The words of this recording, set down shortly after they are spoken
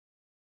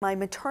My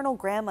maternal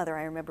grandmother,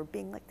 I remember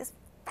being like this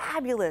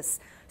fabulous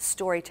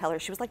storyteller.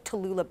 She was like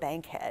Tallulah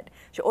Bankhead.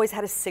 She always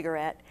had a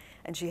cigarette,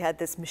 and she had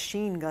this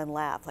machine gun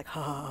laugh, like,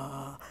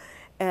 ha.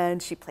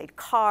 And she played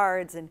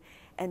cards,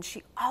 and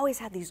she always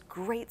had these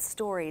great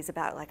stories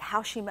about like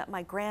how she met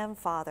my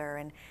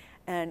grandfather,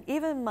 and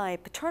even my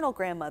paternal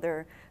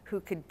grandmother, who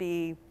could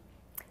be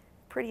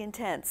pretty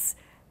intense,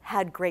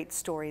 had great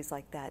stories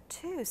like that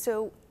too.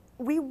 So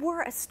we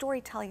were a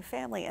storytelling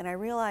family, and I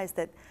realized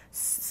that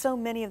so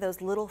many of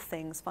those little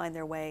things find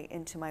their way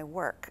into my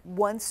work.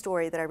 One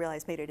story that I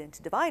realized made it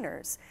into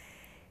Diviners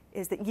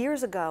is that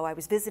years ago I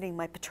was visiting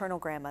my paternal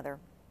grandmother,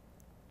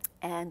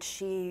 and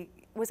she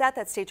was at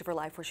that stage of her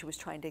life where she was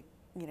trying to,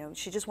 you know,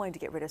 she just wanted to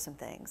get rid of some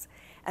things.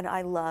 And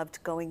I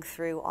loved going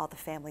through all the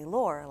family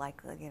lore, like,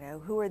 you know,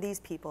 who are these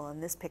people in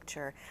this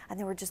picture? And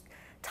there were just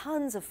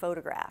tons of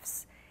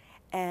photographs.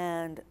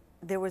 And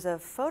there was a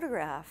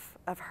photograph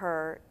of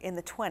her in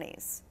the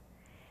 20s,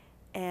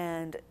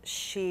 and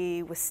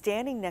she was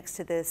standing next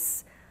to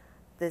this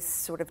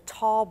sort of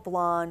tall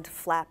blonde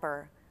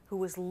flapper who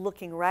was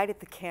looking right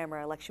at the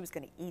camera like she was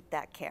going to eat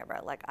that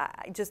camera. Like,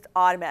 I just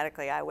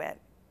automatically I went,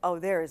 oh,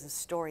 there is a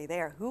story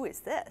there. Who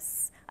is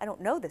this? I don't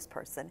know this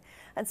person.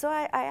 And so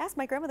I asked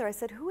my grandmother, I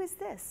said, who is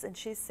this? And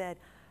she said,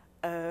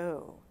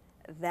 oh,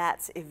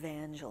 that's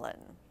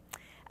Evangeline.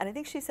 And I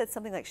think she said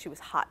something like she was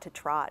hot to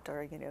trot,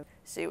 or, you know,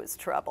 she was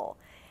trouble.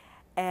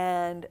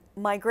 And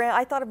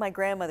I thought of my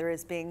grandmother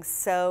as being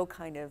so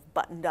kind of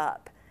buttoned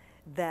up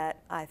that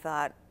I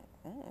thought,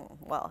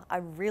 well, I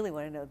really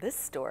want to know this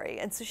story.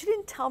 And so she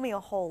didn't tell me a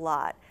whole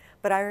lot,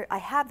 but I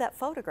have that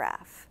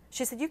photograph.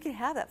 She said, you can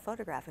have that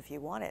photograph if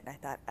you want it. And I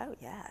thought, oh,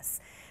 yes.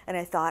 And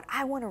I thought,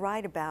 I want to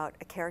write about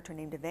a character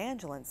named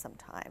Evangeline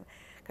sometime,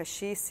 because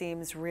she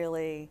seems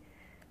really,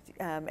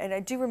 and I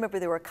do remember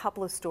there were a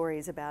couple of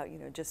stories about, you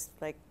know, just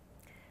like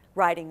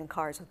riding in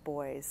cars with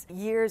boys.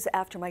 Years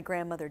after my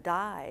grandmother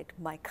died,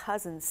 my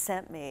cousin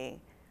sent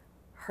me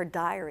her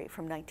diary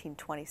from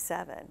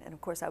 1927. And of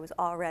course, I was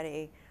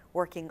already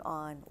working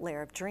on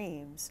Lair of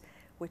Dreams,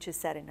 which is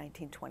set in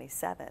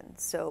 1927.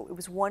 So it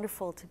was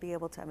wonderful to be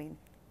able to, I mean,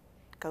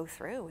 go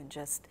through and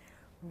just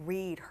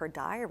read her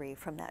diary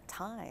from that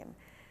time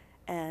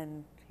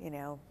and, you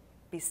know,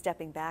 be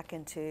stepping back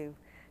into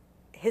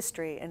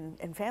history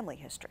and family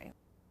history.